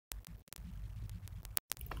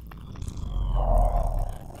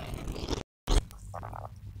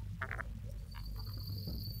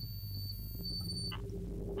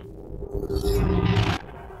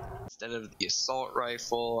Instead of the assault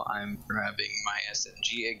rifle, I'm grabbing my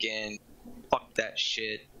SMG again. Fuck that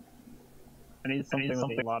shit. I need something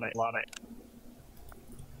with a lot of.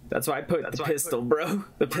 That's why I put the pistol, bro.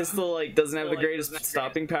 The pistol like doesn't have the greatest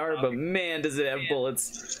stopping power, but man, does it have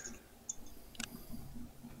bullets.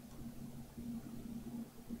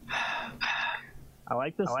 I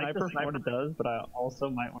like the sniper for what it does, but I also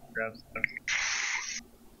might want to grab something.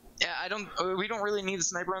 Yeah, we don't really need the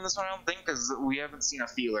sniper on this one, I don't think, because we haven't seen a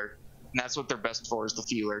feeler. And that's what they're best for, is the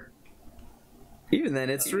feeler. Even then,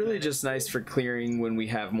 it's really just nice for clearing when we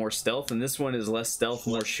have more stealth, and this one is less stealth,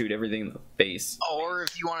 more shoot everything in the face. Or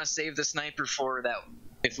if you want to save the sniper for that,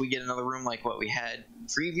 if we get another room like what we had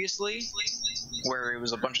previously, where it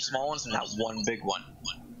was a bunch of small ones and not one big one.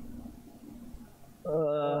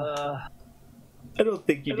 I don't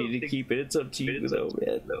think you need to keep it. It's up to you, though,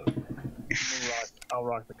 man. I'll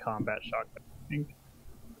rock the combat shotgun, I think.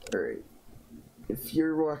 Alright. If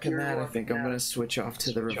you're rocking that, I think I'm gonna switch off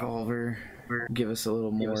to the revolver. Give us a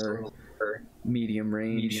little more medium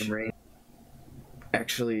range.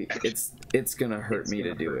 Actually, it's gonna hurt me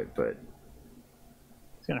to do it, but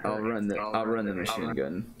I'll run the machine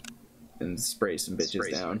gun and spray some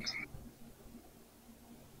bitches down.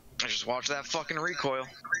 Just watch that fucking recoil.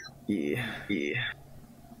 Yeah. Yeah,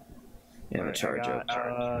 the charge up.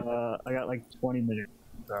 I got like 20 minutes,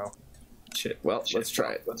 so. Shit. Well, let's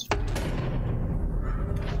try it.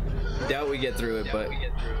 Doubt we get through it, but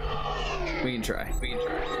we can try.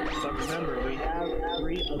 So remember, we have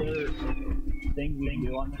 3 other things we can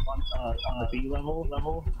do on the B level.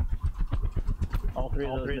 All 3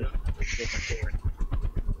 of those are different.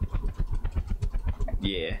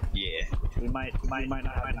 Yeah. We might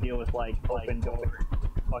not have to deal with like open door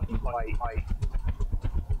fucking fight.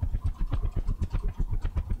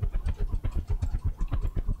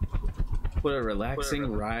 What a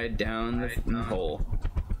relaxing ride down the hole.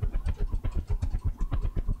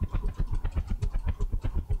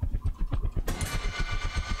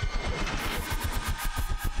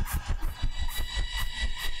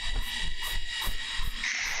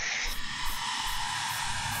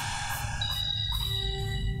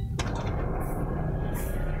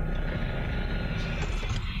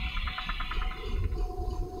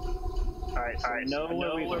 Alright, so I know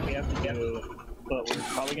what we have to do, but we're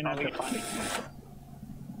probably gonna have to find it.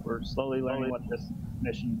 We're slowly learning what this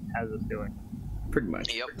mission has us doing. Pretty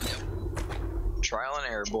much. Yep. Trial and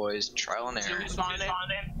error, boys. Trial and error.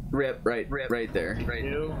 Rip, right there. Right.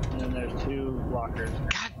 2, and then there's 2 lockers.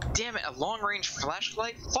 God damn it, a long range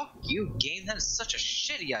flashlight? Fuck you, game. That is such a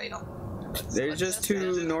shitty item. There's just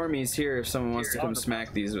 2 normies here if someone wants to come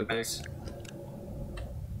smack these with us.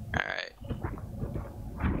 Alright.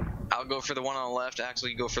 I'll go for the one on the left. Axel,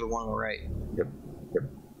 you go for the one on the right. Yep.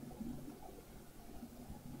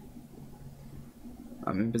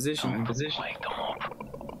 I'm in position. I'm in position.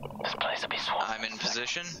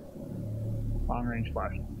 Long range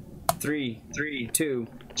flash. 3, 2,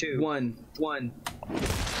 1.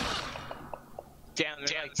 Damn,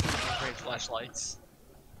 they're like great flashlights.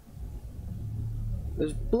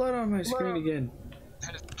 There's blood on my screen again.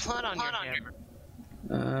 There's blood on your hammer.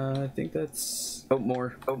 I think that's... Oh,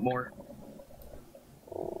 more.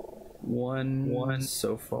 One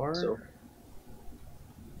so far.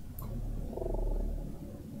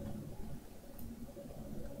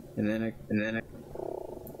 And then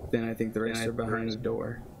I think the rest are behind the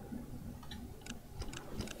door.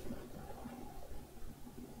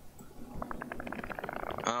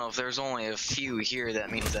 Oh, if there's only a few here,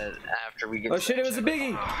 that means that after we get. Oh shit! It was a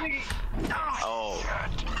biggie. Oh.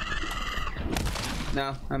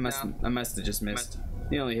 No, I must have just missed.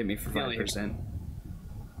 He only hit me for 5%.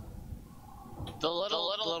 The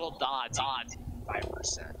little dot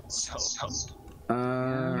 5%. So.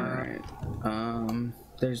 Alright.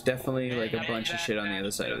 There's definitely like a bunch of shit on the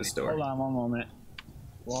other side of this door. Hold on one moment.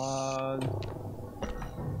 Log.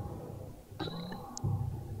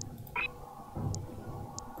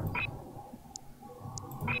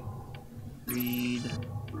 Read.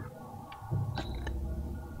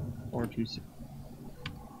 426.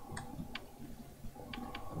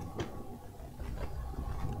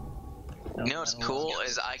 You know what's cool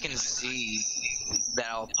is I can see that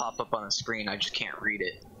I'll pop up on the screen. I just can't read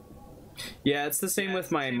it. Yeah, it's the same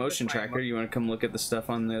with my motion tracker. You want to come look at the stuff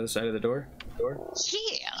on the other side of the door? Yeah.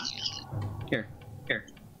 Here.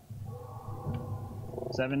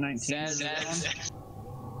 719.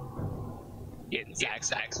 Getting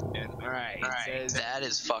Zach's Alright. That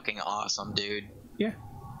is fucking awesome, dude. Yeah.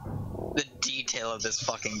 The detail of this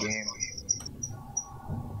fucking game.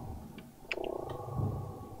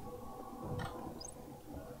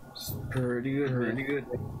 Pretty good.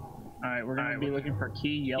 Alright, we're gonna be looking for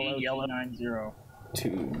key yellow 290.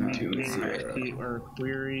 290. Key or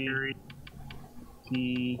query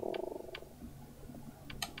key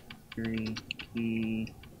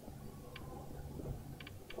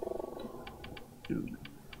 2.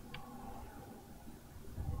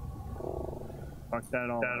 Fuck that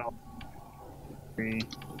all. 3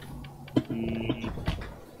 key.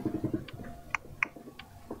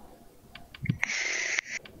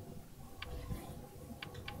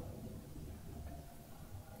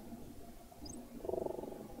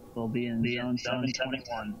 We'll be in zone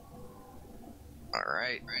 721.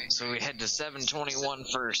 Alright, so we head to 721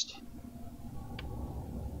 first.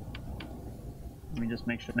 Let me just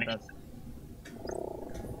make sure that's...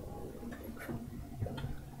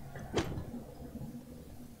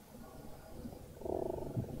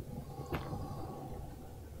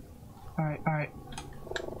 Alright.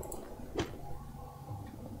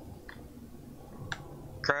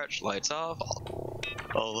 Crouch, lights off.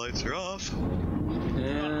 All lights are off.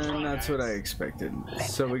 And that's what I expected.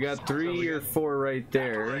 So we got 3 or 4 right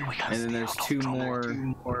there, and then there's 2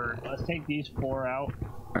 more. Let's take these 4 out.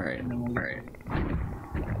 Alright, And then we'll alright.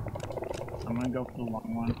 I'm gonna go for the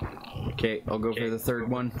long one. Okay, I'll go for the third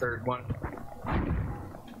one.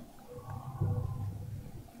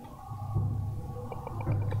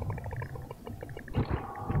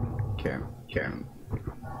 Okay.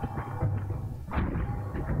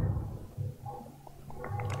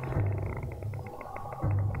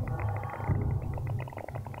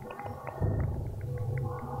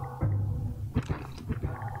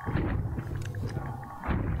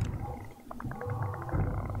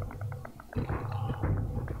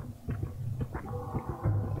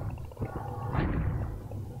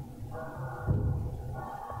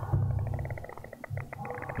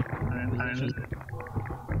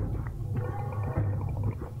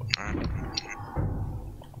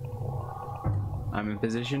 I'm in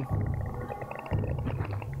position.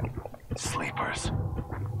 Sleepers.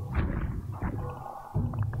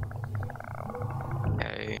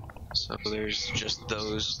 Okay, so there's just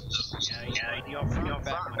those. Yeah, you go front,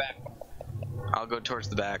 back. I'll go towards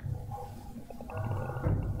the back.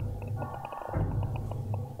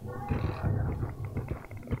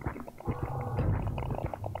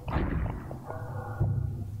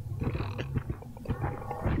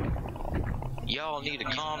 Y'all need to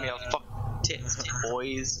calm your fucking tits,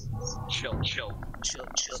 boys. Chill.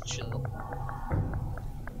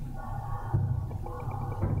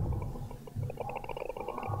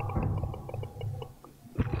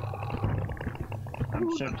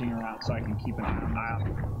 I'm shifting around so I can keep an eye on that.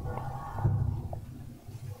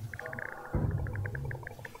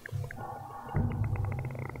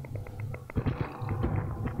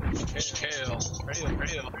 Chill.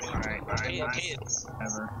 Alright, Okay.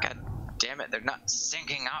 Ever. God damn it, they're not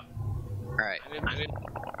syncing up. Alright. I'm in.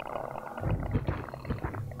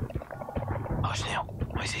 Oh, Snail.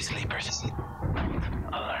 I see sleepers.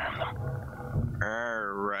 Alarm them.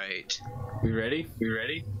 Alright. We ready?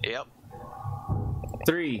 Yep.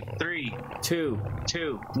 3, 2,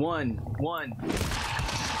 1.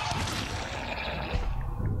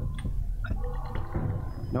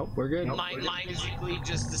 Nope, we're good. Mine basically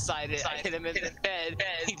just decided I hit him in the head.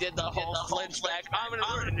 He did the whole flinch back. I'm gonna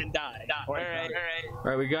run and die. Alright.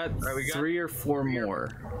 Alright, we got 3 or 4 more.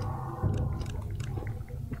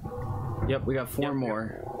 Yep, we got 4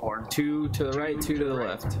 more. 2 to the right, 2 to the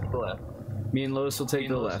left. Me and Lois will take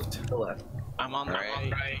the left. I'm on the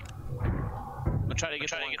right. I'm trying to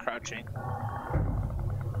get one crouching.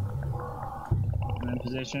 I'm in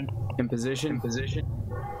position. In position. Position.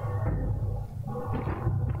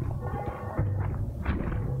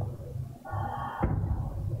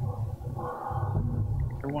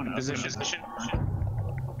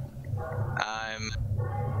 I'm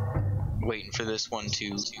waiting for this one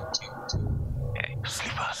to. Okay.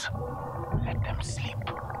 Sleepers. Let them sleep.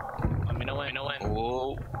 Let me know when.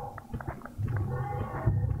 Whoa.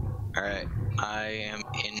 Alright. I am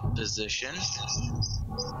in position.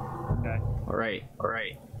 Okay. Alright.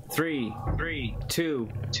 3, 2,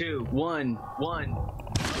 1.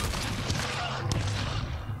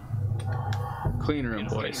 Clean room,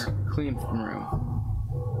 boys. Clean room.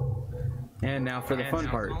 And now for the fun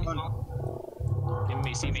part. Give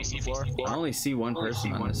me see floor. I only see one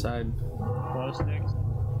person on the side. Glow sticks.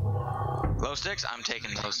 Glow sticks? I'm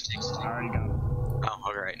taking glow sticks. I already got them. Oh,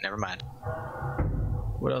 alright, never mind.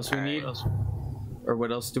 What else we All right. need? Or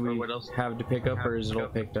what else do we have to pick up, or is it all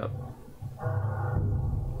picked up?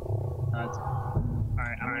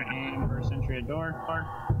 Alright, I'm gonna aim for sentry a door.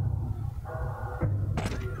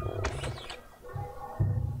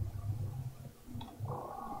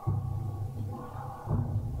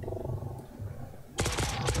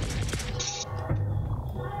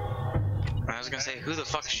 was gonna say, who the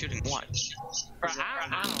fuck's shooting what? Bro,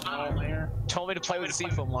 I don't know. Told me to play with the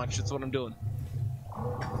seafoam launch. That's what I'm doing.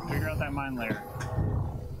 Figure out that mine layer.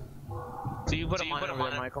 So you put a mine over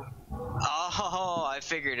there, Michael. Oh, I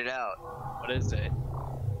figured it out. What is it?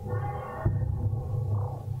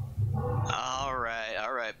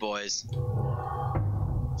 All right, boys.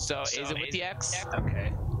 So is it with the X?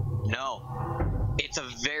 Okay. No, it's a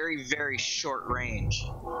very, very short range.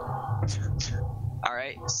 All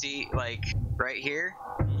right, see, like right here,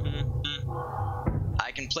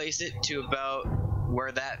 I can place it to about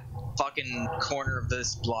where that fucking corner of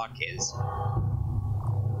this block is.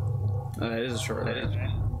 It is a short range.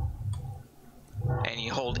 And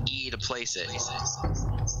you hold E to place it.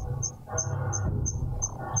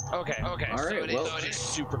 Okay. All right, So it well, is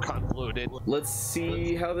super convoluted. let's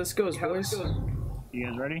see how this goes, boys. You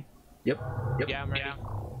guys ready? Yep. Yeah, I'm ready.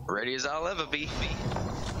 Ready as I'll ever be.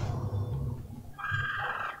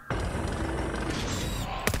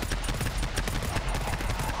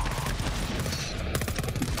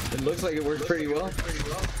 It looks like it worked pretty well.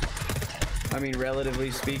 I mean,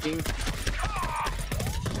 relatively speaking.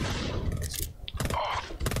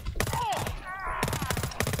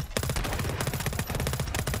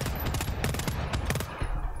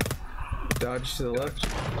 Dodge to the left.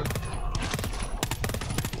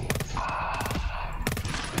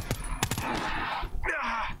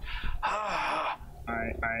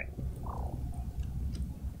 Alright.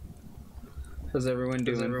 How's everyone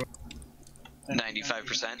doing?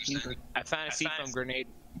 95%. I found a seafoam grenade.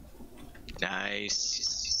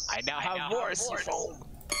 Nice. I now have more seafoam.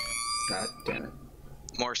 God damn it.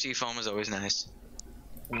 More seafoam is always nice. So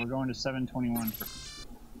we're going to 721.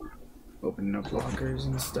 Opening up lockers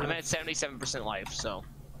and stuff. I'm at 77% life, so.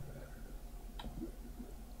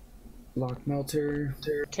 Lock melter.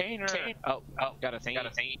 Container. Oh, got a thing.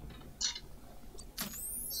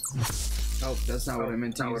 Oh, that's not what I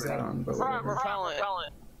meant to use that on, but whatever.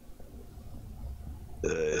 Repellent.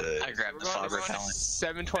 I grabbed the fog repellent.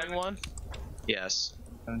 721. Yes.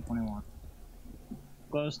 721.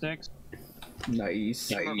 Glow sticks.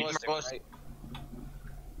 Nice. Right.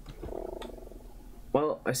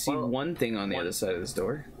 Well, I see one thing on the other side of this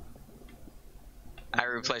door. I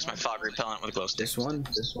replaced my fog repellent with glow sticks.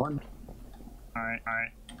 This one. Alright.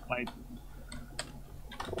 Light.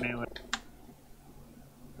 Melee.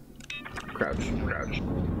 Crouch.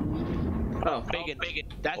 Oh, Bacon.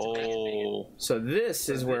 That's Oh. so this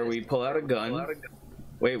is where we pull out a gun.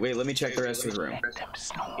 Wait, let me check the rest of the room. Them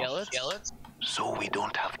snows. Skellets. So we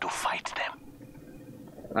don't have to fight them.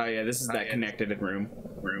 Oh yeah, this is that connected room.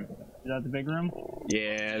 Is that the big room?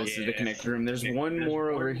 Yeah, this is the connected room. There's one more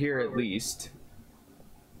over here at least.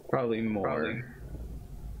 Probably more.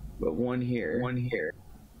 But one here.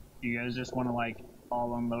 You guys just want to like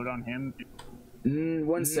all unload on him?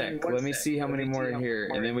 One sec. Let me see how many more are here,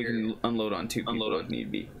 and then we can unload on two people if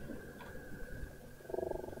need be.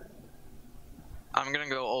 I'm gonna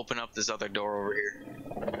go open up this other door over here.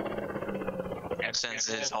 Since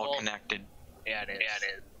it's all connected. Yeah, it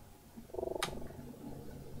is.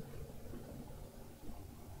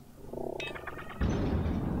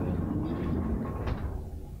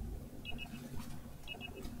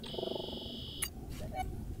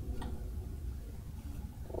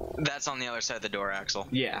 That's on the other side of the door, Axel.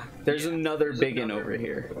 Yeah, there's another big one over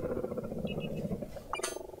here.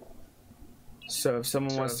 So if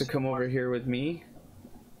someone wants to come over here with me,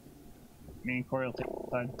 Me and Corey will take the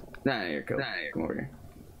side. nah, here, come over here.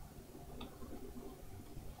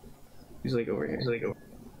 He's like over here.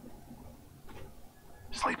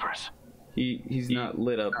 Sleepers. He's not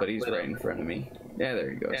lit up, but he's right in front of me. Yeah,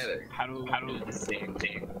 there he goes. How do we do the same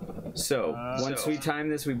thing? So once we time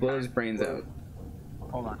this, we blow his brains out.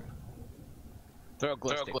 Hold on. Throw a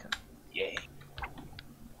glow stick. Yeah.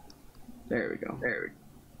 There we go.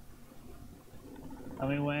 Tell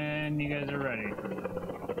me when you guys are ready.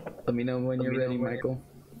 Let me know when you're ready, Michael.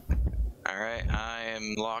 Alright, I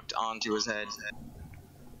am locked onto his head.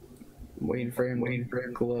 I'm waiting for him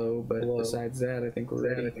to glow, but besides that, I think we're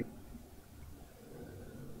ready.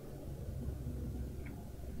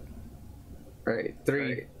 Alright,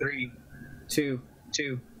 3, 2,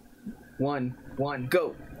 1,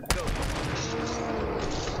 go!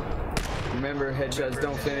 Remember, headshots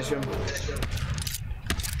don't finish him.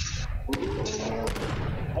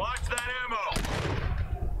 Watch that ammo!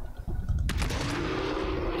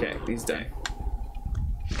 Okay, he's done.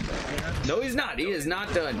 No, he's not. He is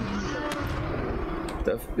not done.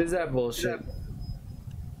 The f is that bullshit?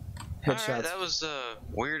 Headshots. Alright, that was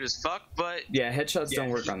weird as fuck, but Yeah, headshots don't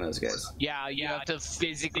work on those guys. Yeah, you have to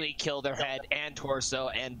physically kill their head and torso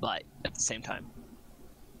and butt at the same time.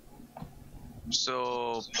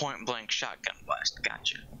 So point blank shotgun blast.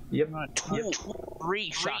 Gotcha. Yep.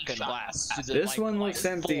 Three shotgun blasts. To the, This one looks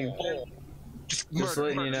empty. Just Just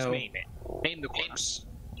letting you know. Name it. Name the corpse.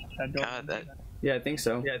 God, that. Yeah, I think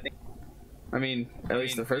so. I mean, at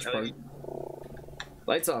least the first part.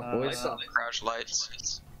 Lights off, boys. Crouch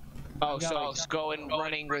lights. Oh, so go and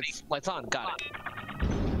running with lights on. Got it.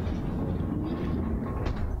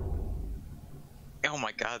 Oh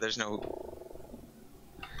my God, there's no.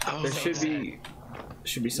 Oh, There should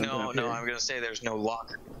be something up here. No, I'm gonna say there's no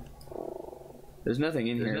locker. There's nothing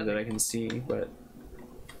in here that I can see, but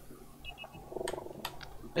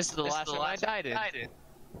This is the last one I died in.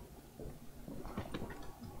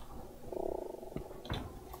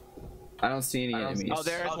 I don't see any enemies. Oh,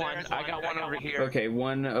 there's one. I got one over here. Okay,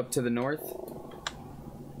 one up to the north.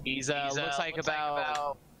 He's looks like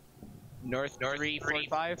about north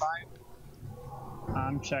 345.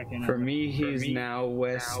 I'm checking. For me, he's now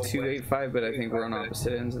west 285, but I think we're on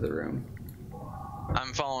opposite ends of the room.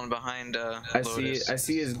 I'm following behind. I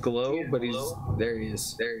see his glow, but there he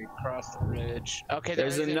is. Across the ridge. Okay,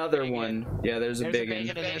 There's another one. Yeah, there's a big one.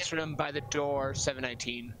 in this room by the door,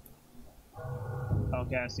 719.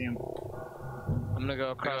 Okay, I see him. I'm gonna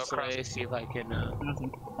go across the way, see if I can. Nothing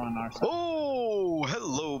on our side. Oh,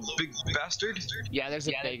 hello, big bastard. Yeah, there's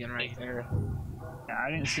a big one right there. Yeah,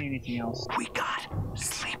 I didn't see anything else. We got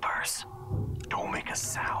sleepers. Don't make a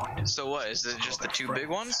sound. So what? Is it just the two big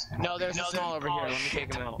ones? No, there's a small over here. Let me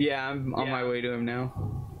take him out. Yeah, I'm on my way to him now.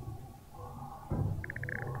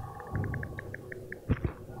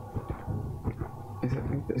 I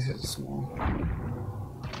think this is small.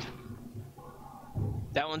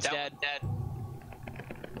 That one's dead.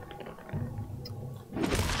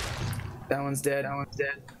 That one's dead.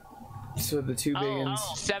 So the two big ones.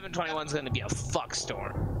 721's gonna be a fuck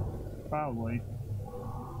storm. Probably.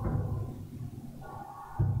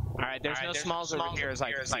 Alright, there's no smalls over here as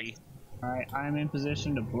I can see. Alright, I'm in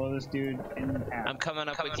position to blow this dude in half. I'm coming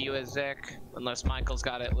up with you, Isaac. Unless Michael's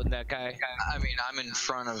got it with that guy. I mean, I'm in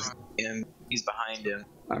front of him. He's behind him.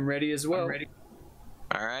 I'm ready as well.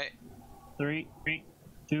 All right. 3,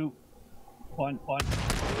 2, 1.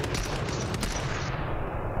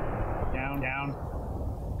 Down.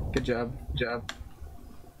 Good job.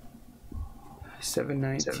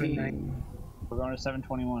 719. We're going to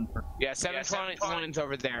 721 for. Yeah, 721's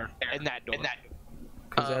over there, in that door.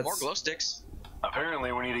 More glow sticks.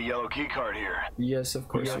 Apparently, we need a yellow key card here. Yes, of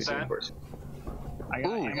course we do. I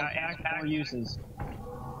got active uses.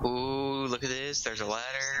 Ooh, look at this. There's a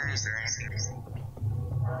ladder. Is there anything?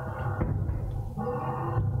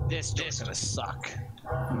 This door's gonna suck.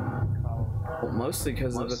 Well, mostly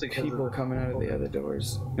because of the people coming out of the other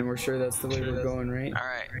doors. And we're sure that's the way we're going, right?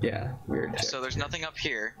 Alright. Yeah, weird. So there's nothing up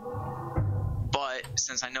here. But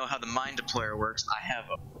since I know how the mine deployer works, I have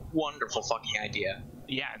a wonderful fucking idea.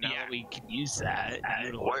 Yeah, now that we can use that.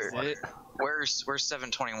 Where's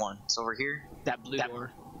 721? It's over here? That blue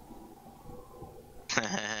door.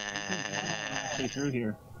 See through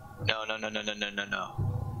here. No.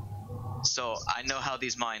 So I know how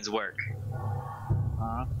these mines work.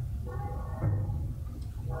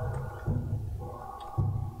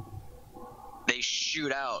 They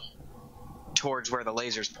shoot out towards where the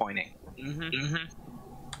laser's pointing.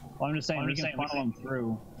 Well, I'm just saying we can funnel them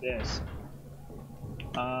through this.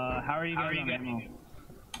 How are you guys on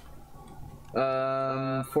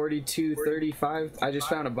ammo? 4235. I just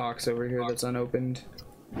found a box over here that's unopened.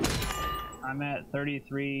 I'm at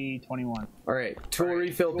 3321. All right, tool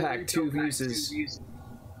refill pack, 2 uses.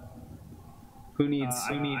 Who needs?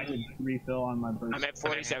 I need refill on my burst. I'm at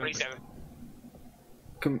 47.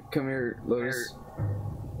 Come here, Lotus.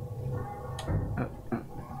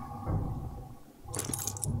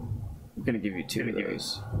 I'm gonna give you 2 of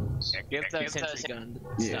those. Yeah, give that sentry gun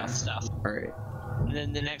stuff. All right. And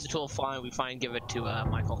then the next tool we find, give it to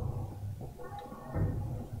Michael.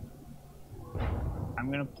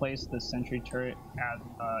 I'm gonna place the sentry turret at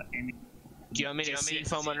Amy. Do you want me to see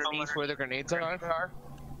foam underneath where the grenades are?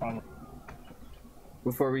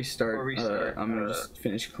 Before we start, I'm gonna just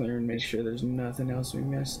finish clearing, make sure there's nothing else we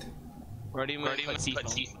missed. Where do you want to put C-foam?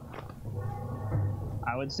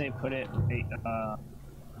 I would say put it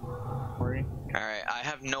 40. Alright, I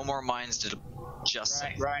have no more mines to just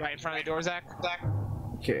say. Right in front of the door, Zach?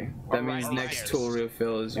 Okay, that means next tool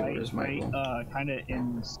refill is yours, Michael. Kinda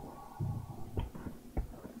in.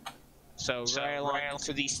 So right along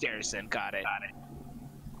to these stairs then, got it.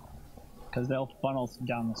 Because they'll funnel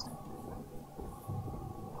down the stairs.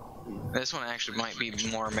 This one actually might be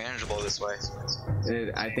more manageable this way.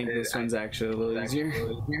 I think this one's actually a little easier.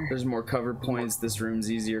 There's more cover points, this room's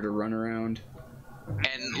easier to run around.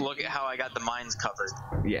 And look at how I got the mines covered.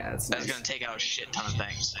 Yeah, it's That's nice. gonna take out a shit ton of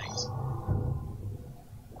things.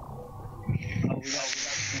 Oh, we got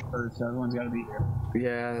first, so everyone's got to be here.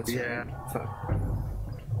 Yeah, that's right. Fuck.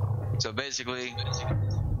 So basically,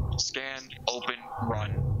 scan, open,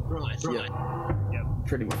 run. Yep.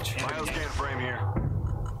 Pretty much. Bioscan frame here.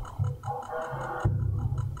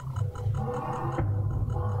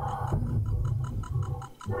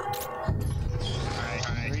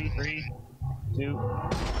 Alright, 3, 2.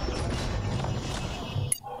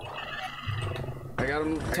 I got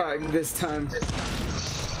him tagged this time.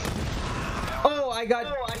 Oh, I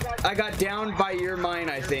got downed by your mine,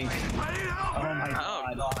 I think. Oh my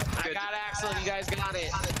god. I got Axel. You guys got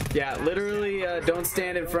it. Yeah, literally, don't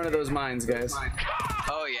stand in front of those mines, guys.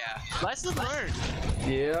 Oh yeah. Lesson learned.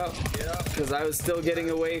 Yeah, because I was still getting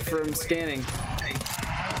away from scanning.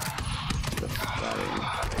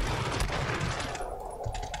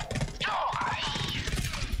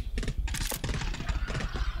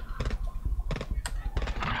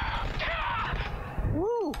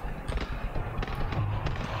 Woo.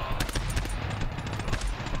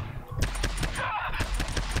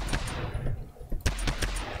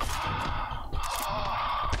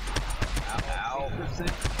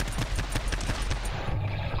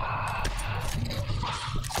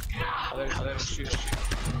 Shoot.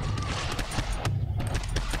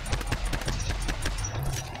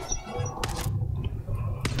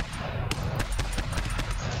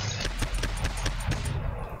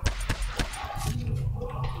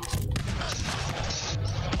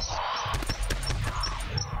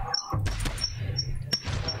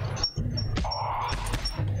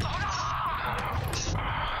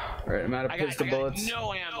 Alright, I'm out of pistol bullets.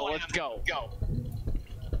 No ammo. Let's go.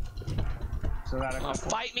 So that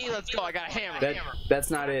Fight me. Let's go. I got a hammer. That's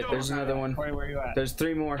not it. There's another one. where you at? There's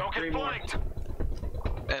 3 more. Don't get flanked.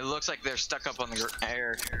 It looks like they're stuck up on the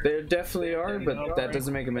air. There definitely are, but that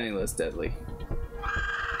doesn't make them any less deadly.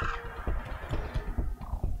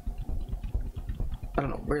 I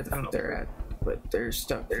don't know where the fuck they're at, but they're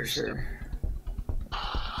stuck for sure.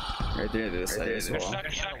 Right there to this side as They're well. stuck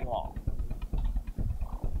in a wall.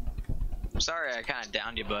 Sorry, I kind of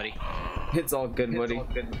downed you, buddy. It's all good, buddy.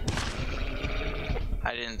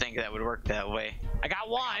 I didn't think that would work that way. I got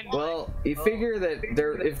one. Well, you figure that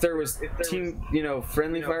if there was team,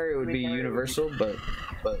 friendly fire, it would be universal, but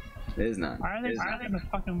it is not. Why are they in the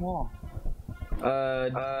fucking wall?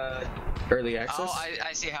 Early access. Oh,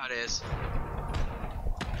 I see how it is.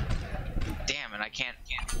 Damn it, I can't.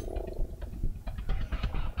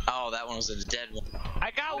 Oh, that one was a dead one. I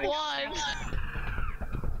got one.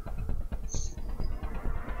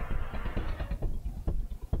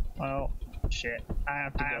 Well, shit. I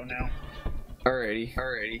have to go now. Alrighty.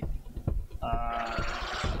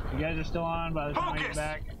 You guys are still on by the time I get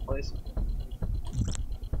back, please.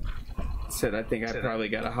 Said I think I probably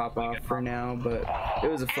gotta hop off for now, but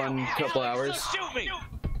it was a fun couple hours. Shoot me.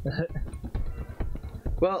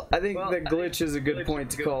 Well, I think the glitch is a good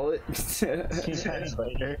point to call it.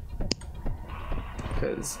 Later.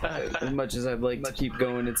 Because as much as I'd like to keep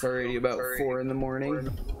going, it's already about 4 in the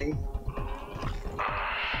morning.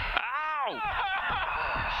 Ow!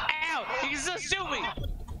 Ow! You can still shoot me.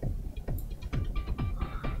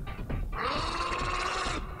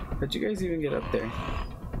 How'd you guys even get up there?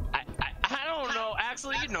 I don't know.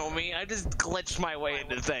 Axel, you know me. I just glitched my way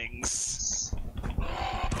into things.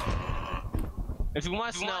 If you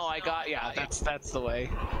must know, I got that's the way.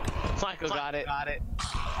 Michael got it. Ow,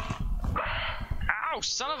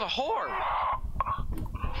 son of a whore!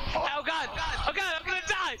 Oh god! Oh god! I'm gonna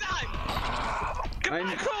die! Come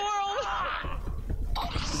back to the world!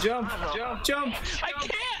 Jump! I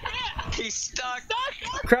can't! He's stuck!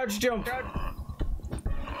 Crouch jump!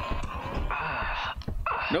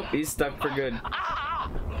 Nope, he's stuck for good.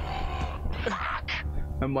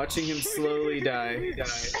 I'm watching him slowly die.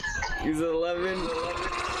 He's at 11. Ow!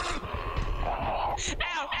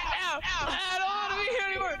 I don't want to be here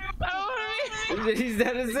anymore! I don't want to be. He's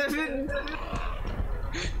down to 7.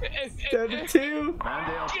 Down to 2.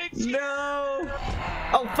 No!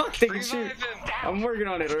 Oh fuck, they can shoot. I'm working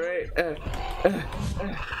on it, alright?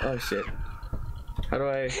 Oh shit. How do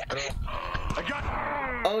I...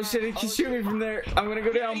 Oh shit, he can shoot me from there. I'm gonna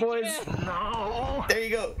go down, boys. No. There you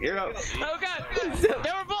go. You're out. Oh god! They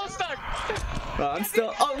were both stuck! I'm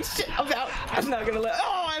still... Oh shit, I'm out. I'm not gonna let...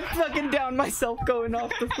 Oh, I'm fucking down myself going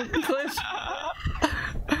off the fucking cliff.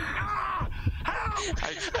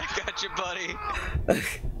 I got you, buddy.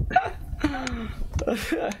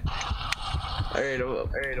 Alright, I'm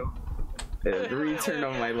up. Return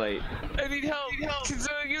on my light. I need help! Can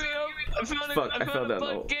someone give me help? Fuck, I fell down the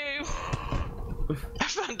fun hole. game. I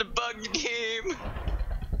found a bugged game.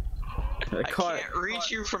 I can't reach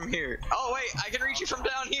you from here. Oh wait, I can reach you from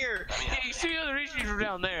down here. Yeah, you should be able to reach me from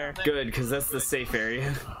down there. Good, because that's the safe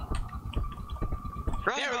area.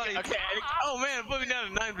 Run, There we buddy. go. Okay. Oh man, it put me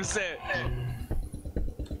down to 9%.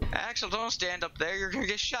 Axel, don't stand up there. You're gonna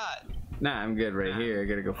get shot. Nah, I'm good right here. I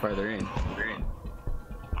gotta go farther in.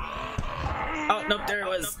 Oh, nope, there it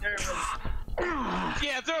was.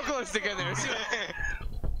 Yeah, throw a glow stick in there.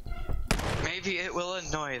 Maybe it will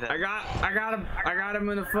annoy them. I got him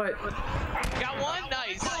in the foot. Got one?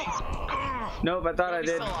 Nice. Nope, I thought I He's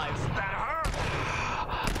did. still alive.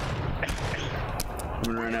 I'm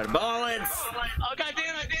gonna run out of bullets. Oh god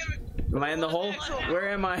damn it! Am I in the hole? Where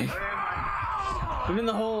am I? I'm in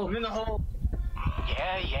the hole. No, you're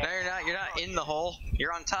not. You're not in the hole.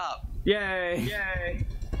 You're on top. Yay!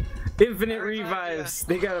 Infinite revives.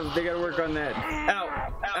 They gotta work on that.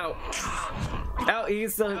 Ow! He can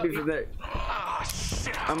still hit me from there.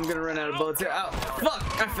 I'm gonna run out of bullets here. Ow!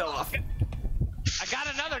 Fuck! I fell off. I got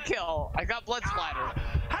another kill. I got blood splatter.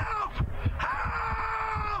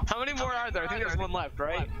 How many more are there? I think there's one left,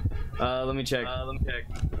 right? Let me check.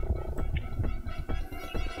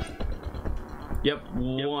 Yep,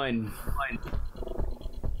 one.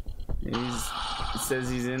 It says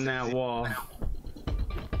he's in that wall.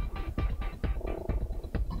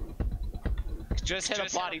 Just hit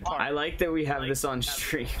a body part. I like that we have this on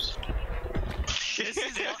stream. This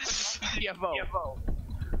is GTFO.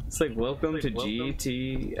 It's like, welcome to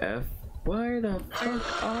GTF. Where the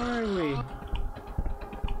fuck are we?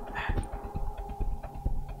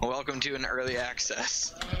 Welcome to an early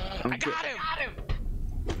access. I got him!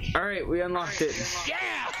 Alright, we unlocked it. Yeah!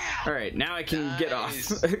 Alright, now I can get off.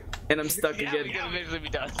 And I'm stuck Now again. we can eventually be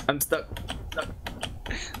done. I'm stuck.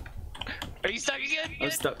 Are you stuck again?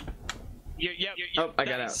 I'm stuck. Yep. Oh, I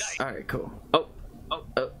got out. Alright, cool. Oh,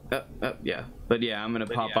 yeah. But yeah, I'm gonna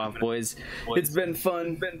pop off, boys. It's been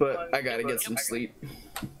fun, but I gotta get some sleep.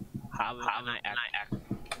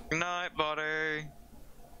 Good night, buddy.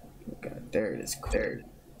 God, there it is. There.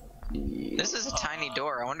 This is a tiny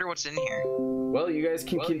door. I wonder what's in here. Well, you guys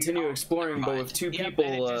can continue exploring, but with two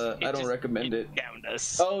people, I don't recommend it. Downed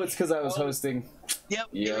us. Oh, it's because I was hosting. Yep.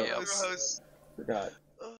 Yep. Forgot.